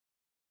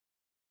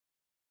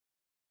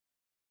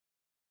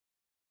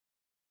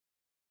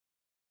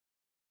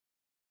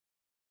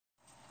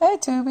Hey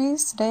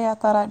Tubies, today I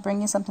thought I'd bring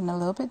you something a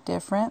little bit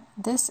different.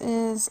 This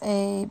is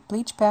a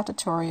bleach bath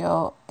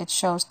tutorial. It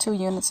shows 2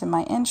 units in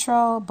my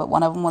intro, but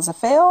one of them was a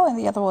fail and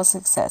the other was a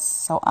success.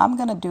 So I'm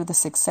going to do the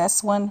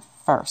success one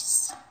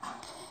first.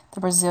 The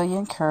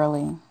Brazilian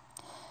Curly.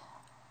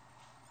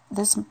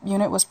 This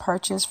unit was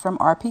purchased from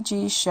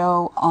RPG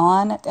Show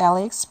on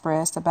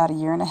AliExpress about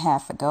 1.5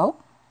 years ago.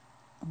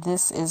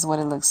 This is what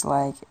it looks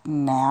like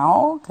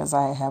now because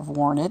I have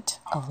worn it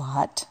a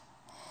lot.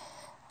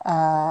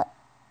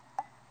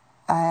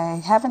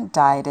 I haven't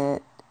dyed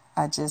it.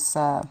 I just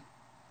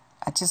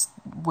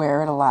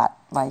wear it a lot.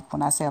 Like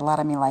when I say a lot,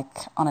 I mean like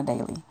on a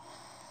daily.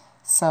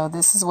 So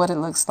this is what it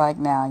looks like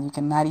now. You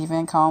cannot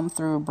even comb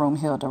through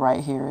Broomhilda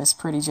right here. It's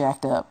pretty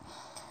jacked up.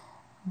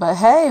 But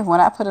hey, when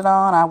I put it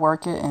on, I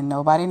work it and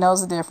nobody knows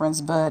the difference.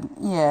 But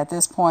yeah, at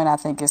this point, I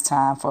think it's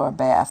time for a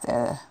bath,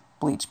 a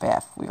bleach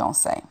bath, we're going to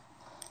say.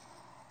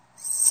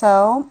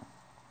 So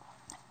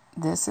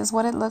this is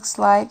what it looks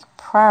like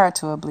prior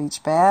to a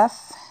bleach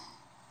bath.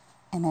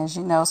 And as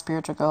you know,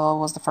 Spiritual Girl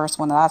was the first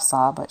one that I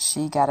saw, but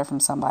she got it from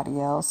somebody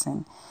else.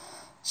 And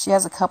she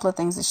has a couple of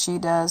things that she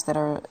does that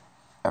are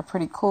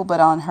pretty cool. But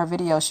on her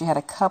video, she had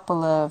a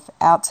couple of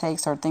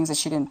outtakes or things that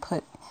she didn't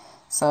put.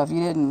 So if you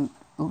didn't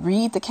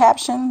read the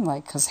caption,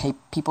 like because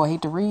people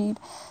hate to read,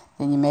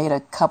 then you made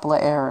a couple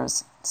of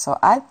errors. So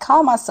I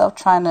call myself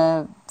trying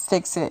to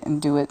fix it and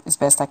do it as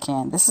best I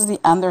can. This is the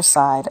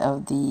underside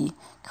of the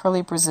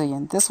Curly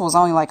Brazilian. This was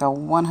only like a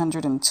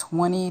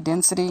 120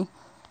 density.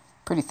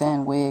 Pretty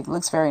thin wig.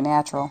 Looks very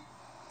natural.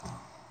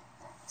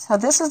 So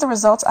this is the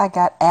results I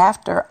got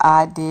after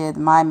I did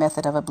my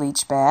method of a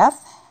bleach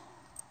bath.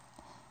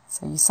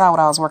 So you saw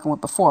what I was working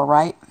with before,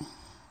 right?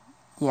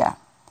 Yeah.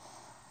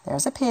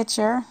 There's a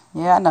picture.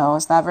 Yeah, I know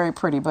it's not very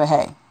pretty, but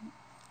hey,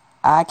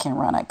 I can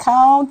run a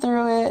comb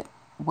through it.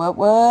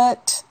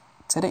 What?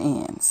 To the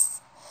ends.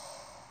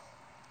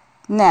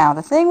 Now,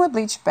 the thing with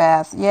bleach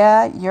bath,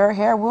 yeah, your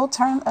hair will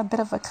turn a bit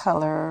of a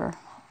color,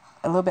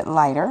 a little bit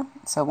lighter,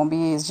 so it won't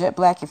be as jet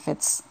black if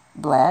it's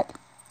black.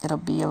 It'll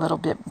be a little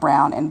bit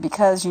brown, and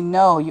because you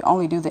know you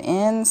only do the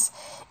ends,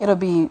 it'll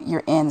be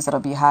your ends that'll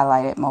be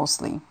highlighted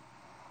mostly.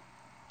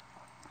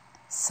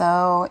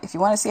 So if you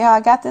want to see how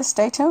I got this,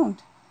 stay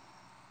tuned.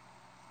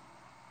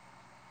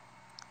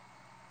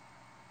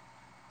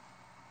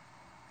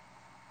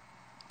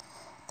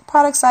 The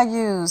products I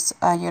used,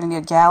 you're going to need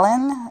a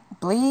gallon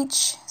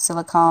bleach,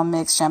 silicone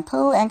mix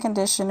shampoo and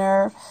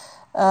conditioner,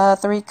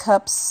 3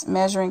 cups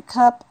measuring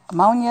cup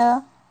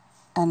ammonia,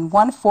 and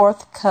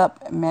 1/4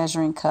 cup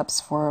measuring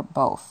cups for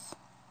both.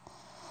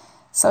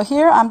 So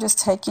here I'm just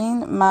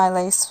taking my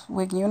lace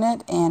wig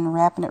unit and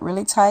wrapping it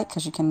really tight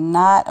because you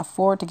cannot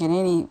afford to get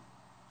any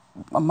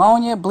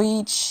ammonia,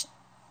 bleach,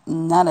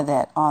 none of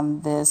that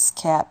on this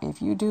cap.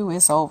 If you do,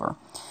 it's over.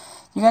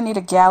 You're going to need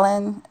a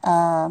gallon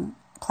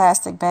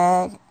plastic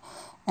bag.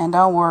 And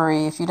don't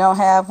worry, if you don't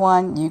have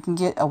one, you can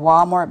get a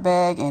Walmart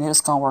bag and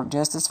it's going to work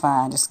just as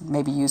fine. Just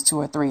maybe use 2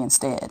 or 3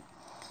 instead.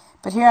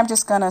 But here I'm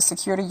just going to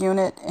secure the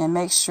unit and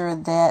make sure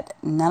that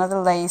none of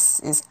the lace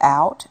is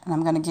out. And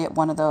I'm going to get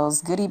one of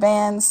those goodie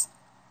bands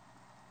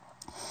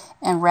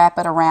and wrap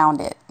it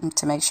around it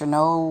to make sure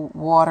no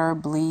water,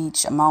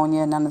 bleach,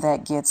 ammonia, none of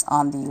that gets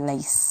on the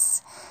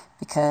lace.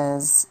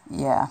 Because,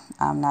 yeah,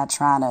 I'm not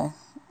trying to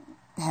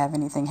have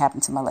anything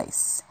happen to my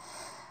lace.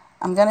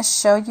 I'm going to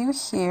show you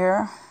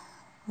here.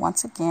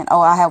 Once again,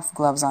 oh, I have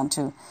gloves on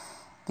too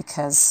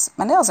because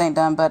my nails ain't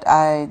done, but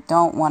I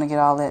don't want to get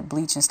all that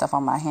bleach and stuff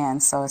on my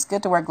hands, so it's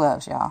good to wear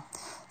gloves, y'all.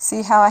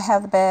 See how I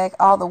have the bag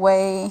all the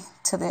way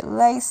to the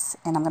lace,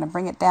 and I'm going to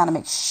bring it down to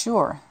make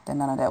sure that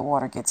none of that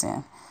water gets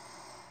in.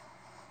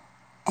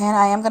 And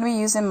I am going to be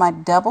using my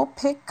double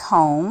pick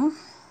comb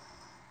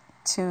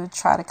to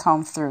try to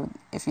comb through.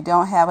 If you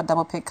don't have a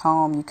double pick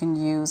comb, you can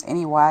use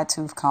any wide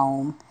tooth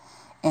comb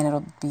and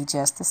it'll be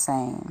just the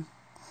same.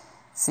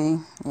 See,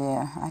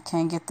 yeah, I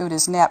can't get through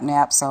this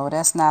nap, so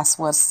that's not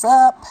what's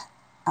up.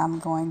 I'm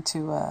going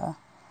to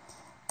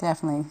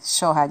definitely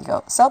show how you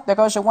go. So there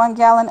goes your 1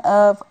 gallon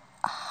of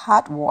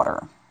hot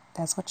water.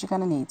 That's what you're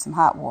going to need, some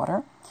hot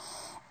water.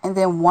 And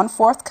then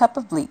 1/4 cup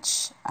of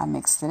bleach. I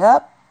mixed it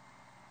up.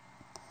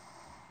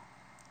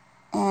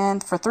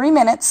 And for 3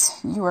 minutes,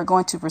 you are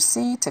going to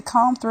proceed to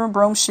comb through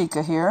Broom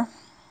Chica here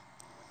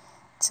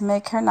to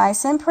make her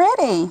nice and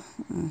pretty.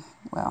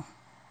 Well,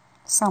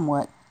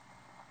 somewhat.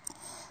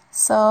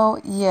 So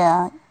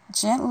yeah,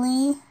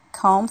 gently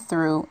comb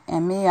through,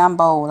 and me, I'm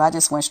bold. I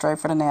just went straight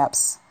for the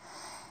naps.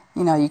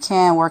 You know, you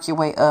can work your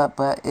way up,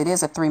 but it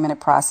is a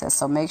 3-minute process,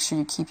 so make sure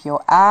you keep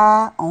your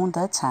eye on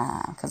the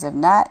time, because if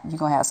not, you're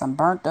going to have some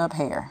burnt up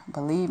hair.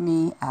 Believe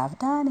me, I've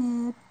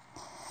done it.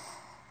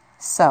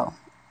 So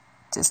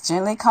just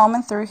gently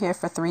combing through here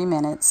for 3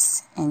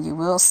 minutes, and you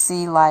will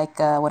see like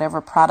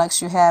whatever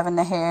products you have in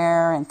the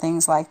hair and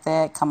things like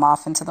that come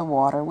off into the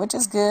water, which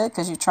is good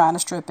because you're trying to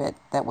strip it.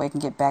 That way it can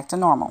get back to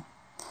normal.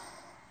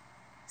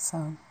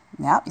 So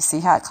now you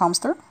see how it comes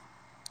through?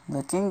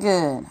 Looking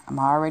good. I'm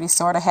already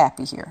sort of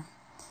happy here.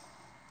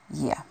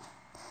 Yeah.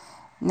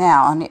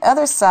 Now on the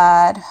other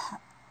side,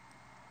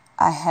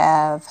 I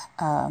have,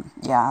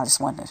 yeah, I just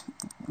wanted to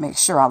make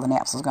sure all the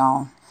naps was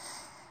gone.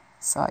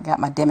 So I got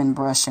my Demon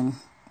brush and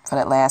for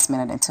that last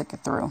minute and took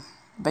it through.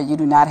 But you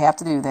do not have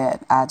to do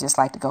that. I just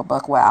like to go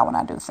buck wild when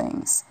I do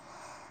things.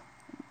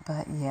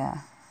 But yeah,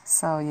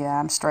 so yeah,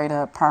 I'm straight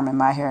up perming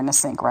my hair in the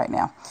sink right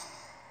now.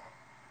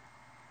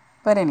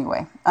 But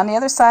anyway, on the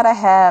other side I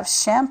have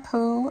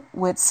shampoo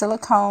with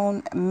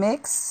silicone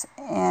mix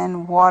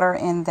and water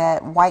in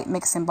that white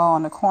mixing bowl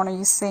in the corner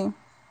you see.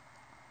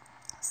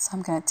 So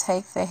I'm going to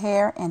take the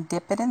hair and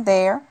dip it in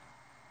there.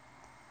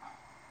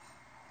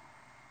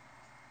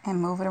 And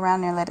move it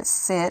around there and let it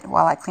sit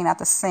while I clean out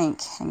the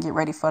sink and get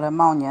ready for the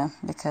ammonia,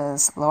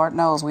 because Lord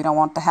knows we don't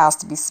want the house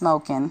to be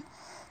smoking,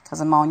 because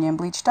ammonia and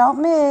bleach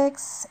don't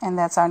mix, and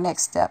that's our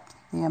next step,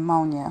 the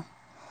ammonia.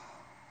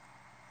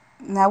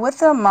 Now with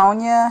the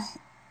ammonia,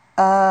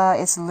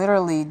 it's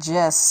literally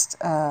just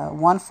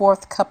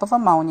 1/4 cup of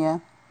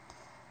ammonia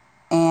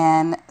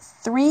and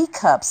 3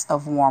 cups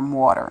of warm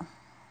water.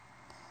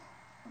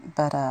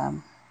 But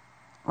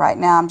right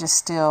now I'm just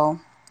still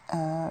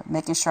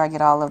making sure I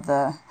get all of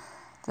the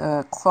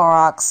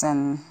Clorox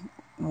and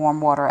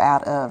warm water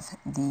out of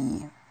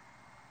the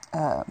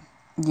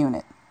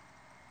unit.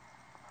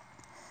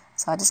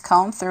 So I just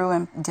comb through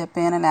and dip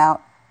in and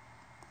out.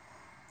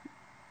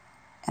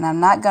 And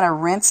I'm not going to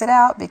rinse it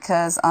out,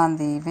 because on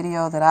the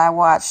video that I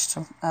watched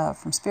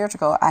from Spiritual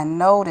Gold, I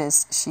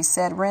noticed she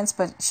said rinse,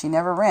 but she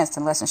never rinsed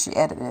unless she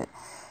edited it.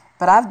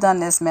 But I've done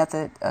this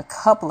method a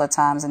couple of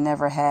times and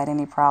never had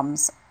any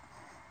problems.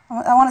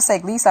 I want to say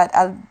at least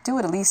I do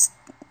it at least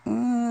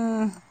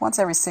once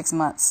every 6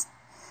 months,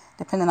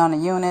 depending on the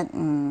unit,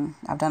 and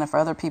I've done it for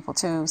other people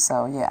too,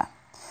 so yeah.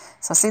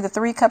 So see the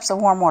 3 cups of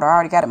warm water, I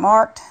already got it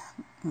marked.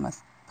 I'm going to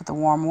put the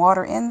warm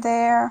water in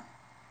there,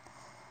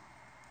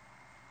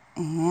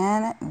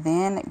 and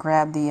then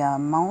grab the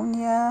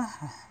ammonia.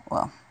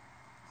 Well,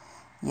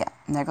 yeah,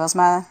 and there goes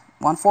my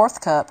 1/4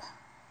 cup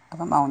of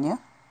ammonia.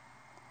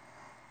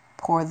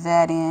 Pour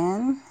that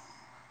in.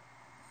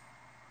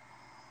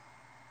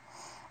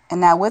 And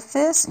now with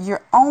this,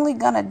 you're only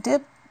going to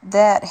dip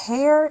that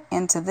hair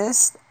into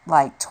this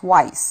like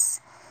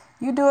twice.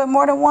 You do it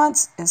more than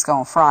once, it's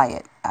going to fry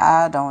it.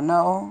 I don't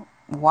know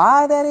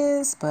why that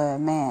is, but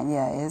man,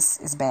 yeah,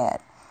 it's bad.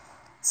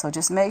 So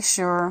just make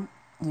sure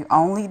you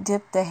only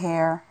dip the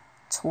hair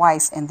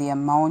twice in the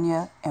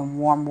ammonia and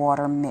warm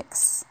water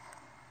mix.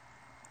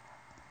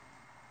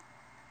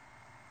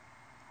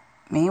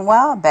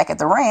 Meanwhile, back at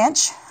the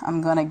ranch,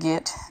 I'm going to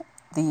get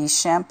the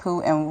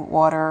shampoo and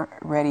water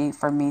ready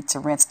for me to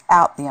rinse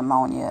out the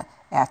ammonia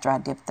after I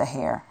dip the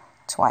hair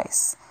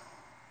twice.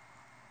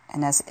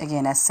 And that's,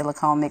 again, that's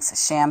silicone mix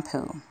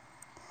shampoo.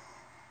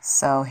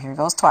 So here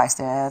goes twice.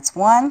 That's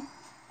 1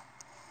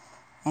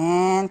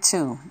 and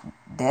 2.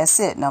 That's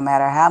it. No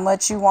matter how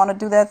much you want to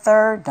do that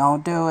third,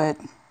 don't do it.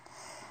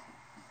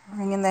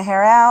 Wringing the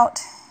hair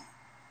out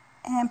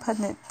and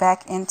putting it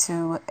back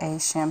into a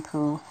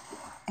shampoo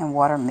and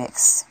water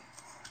mix.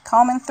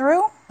 Combing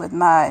through with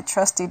my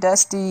trusty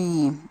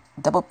dusty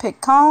double pick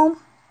comb.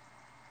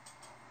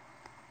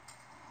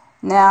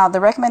 Now the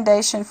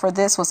recommendation for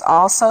this was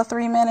also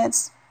 3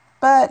 minutes,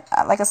 but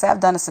like I said, I've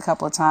done this a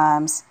couple of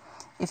times.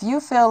 If you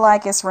feel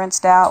like it's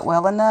rinsed out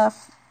well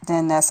enough,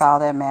 then that's all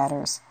that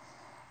matters.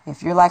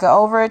 If you're like an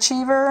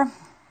overachiever,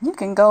 you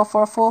can go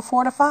for a full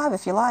 4 to 5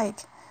 if you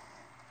like.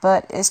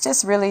 But it's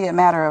just really a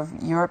matter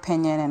of your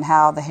opinion and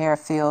how the hair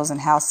feels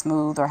and how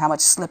smooth or how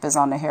much slip is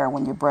on the hair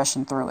when you're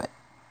brushing through it.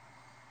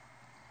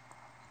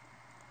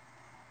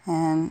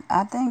 And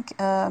I think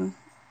I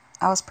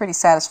was pretty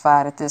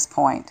satisfied at this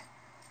point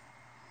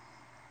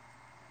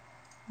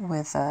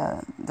with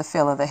the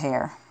feel of the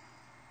hair.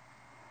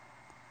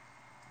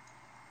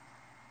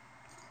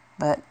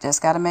 But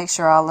just got to make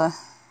sure all the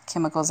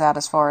chemicals out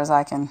as far as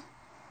I can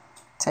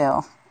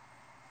tell.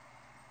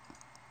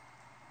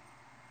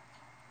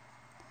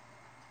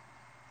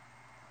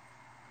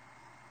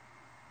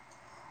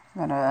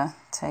 I'm going to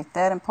take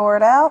that and pour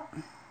it out.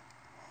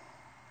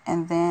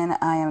 And then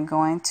I am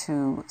going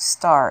to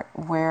start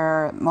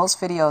where most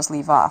videos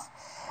leave off.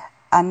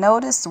 I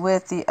noticed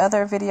with the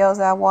other videos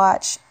I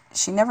watched,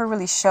 she never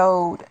really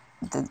showed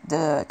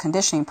the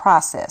conditioning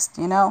process,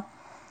 you know.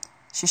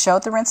 She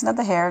showed the rinsing of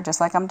the hair, just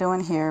like I'm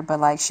doing here, but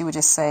like she would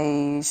just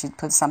say she'd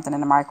put something in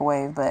the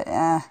microwave, but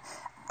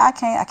I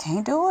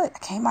can't do it. I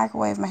can't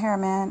microwave my hair,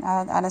 man.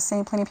 I done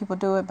seen plenty of people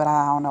do it, but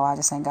I don't know. I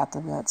just ain't got the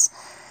guts.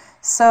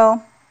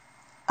 So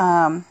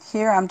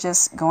here I'm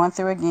just going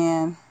through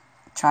again,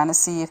 trying to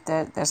see if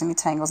there's any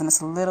tangles, and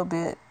it's a little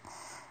bit,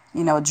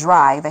 you know,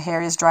 dry. The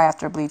hair is dry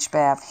after a bleach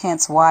bath,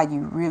 hence why you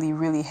really,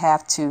 really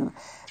have to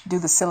do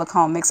the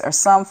silicone mix or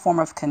some form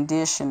of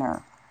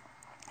conditioner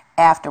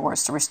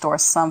afterwards to restore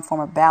some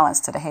form of balance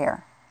to the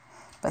hair.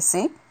 But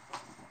see,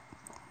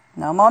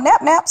 no more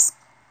naps.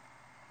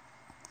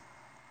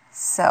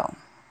 So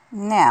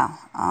now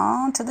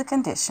on to the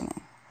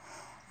conditioning.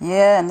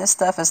 Yeah, and this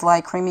stuff is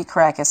like creamy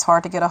crack. It's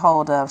hard to get a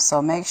hold of,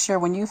 so make sure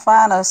when you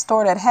find a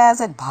store that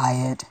has it, buy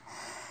it.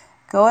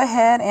 Go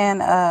ahead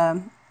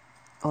and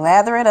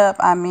lather it up.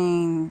 I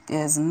mean,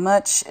 as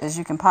much as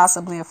you can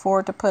possibly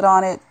afford to put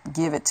on it,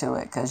 give it to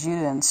it, because you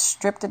done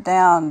stripped it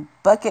down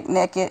bucket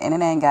naked and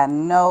it ain't got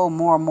no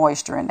more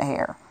moisture in the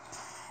hair.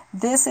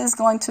 This is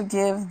going to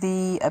give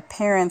the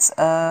appearance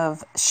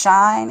of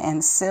shine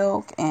and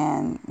silk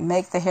and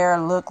make the hair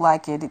look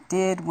like it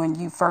did when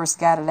you first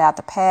got it out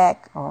the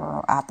pack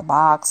or out the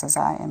box,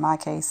 in my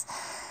case.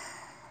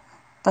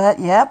 But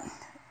yep,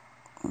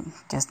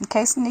 just in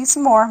case you need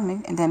some more.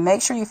 And then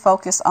make sure you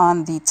focus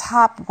on the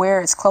top where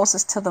it's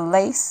closest to the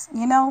lace,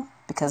 you know,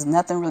 because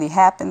nothing really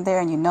happened there,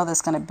 and you know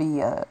there's going to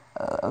be a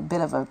bit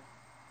of a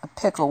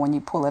pickle when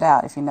you pull it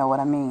out, if you know what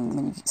I mean.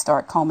 When you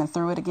start combing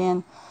through it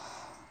again,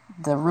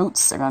 the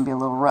roots are going to be a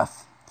little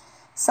rough.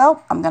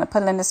 So I'm going to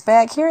put it in this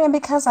bag here, and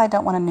because I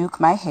don't want to nuke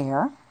my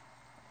hair,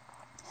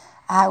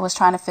 I was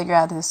trying to figure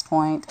out at this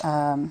point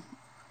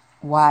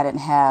why I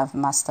didn't have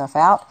my stuff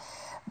out.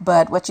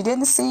 But what you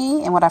didn't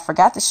see and what I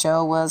forgot to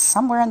show was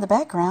somewhere in the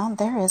background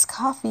there is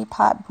coffee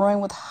pot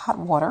brewing with hot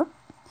water,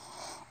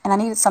 and I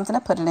needed something to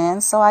put it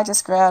in, so I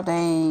just grabbed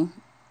a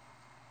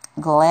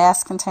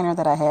glass container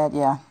that I had.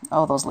 Yeah,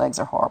 oh, those legs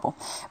are horrible.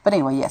 But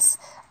anyway, yes,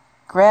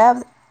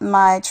 grab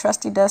my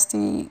trusty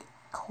dusty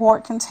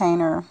quart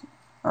container,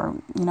 or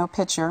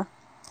pitcher,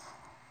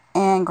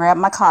 and grab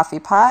my coffee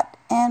pot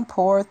and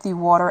pour the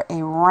water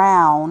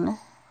around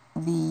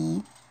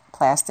the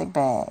plastic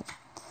bag.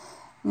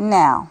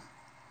 Now,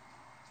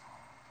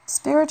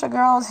 spiritual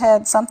girls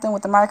had something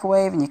with the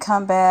microwave and you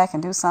come back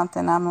and do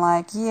something. I'm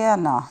like, yeah,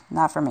 no,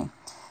 not for me.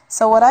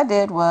 So what I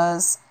did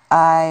was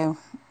I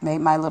made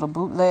my little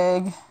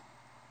bootleg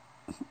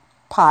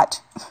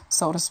pot,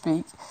 so to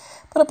speak,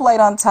 put a plate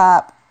on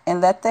top, and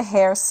let the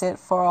hair sit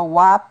for a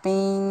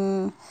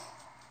whopping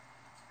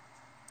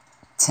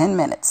 10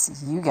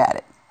 minutes. You got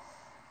it.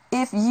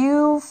 If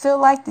you feel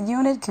like the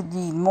unit could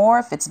be more,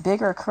 if it's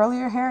bigger or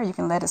curlier hair, you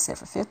can let it sit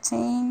for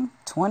 15,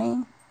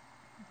 20.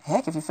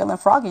 Heck, if you're feeling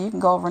froggy, you can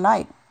go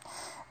overnight.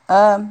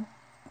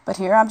 But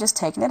here I'm just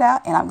taking it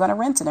out, and I'm going to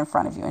rinse it in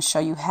front of you and show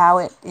you how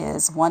it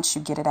is once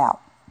you get it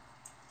out.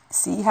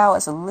 See how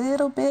it's a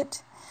little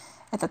bit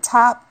at the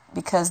top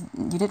because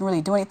you didn't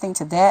really do anything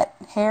to that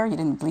hair. You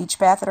didn't bleach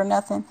bath it or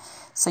nothing.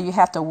 So you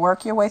have to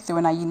work your way through.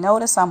 And now you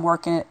notice I'm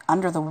working it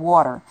under the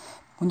water.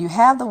 When you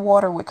have the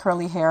water with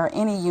curly hair,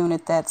 any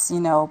unit that's,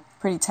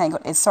 pretty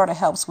tangled, it sort of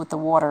helps with the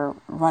water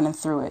running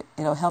through it.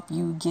 It'll help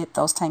you get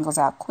those tangles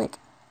out quick.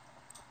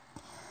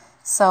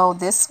 So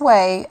this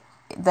way,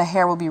 the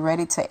hair will be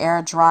ready to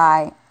air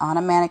dry on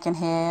a mannequin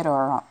head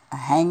or a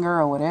hanger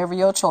or whatever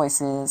your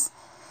choice is.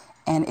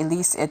 And at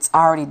least it's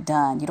already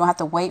done. You don't have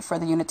to wait for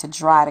the unit to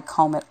dry to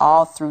comb it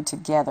all through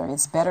together.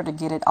 It's better to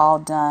get it all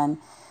done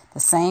the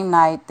same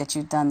night that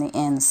you've done the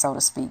ends, so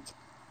to speak.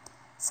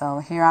 So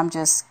here I'm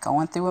just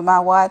going through with my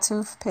wide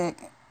toothpick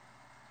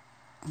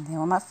and then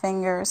with my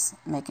fingers,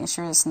 making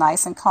sure it's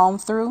nice and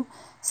combed through.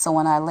 So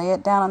when I lay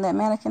it down on that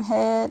mannequin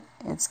head,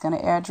 it's going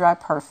to air dry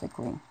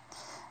perfectly.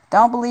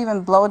 Don't believe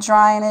in blow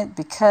drying it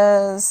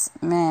because,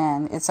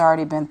 man, it's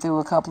already been through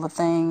a couple of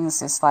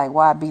things. It's like,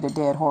 why beat a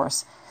dead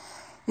horse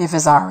if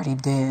it's already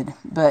dead?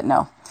 But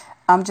no,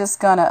 I'm just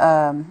going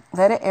to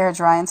let it air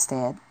dry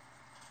instead.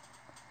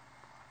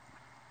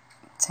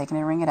 Taking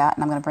it, wring it out,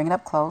 and I'm going to bring it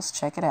up close.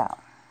 Check it out.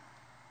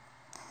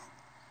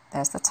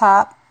 That's the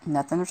top.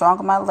 Nothing's wrong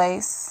with my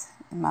lace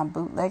and my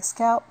bootleg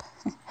scalp.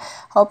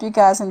 Hope you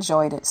guys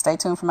enjoyed it. Stay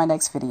tuned for my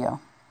next video.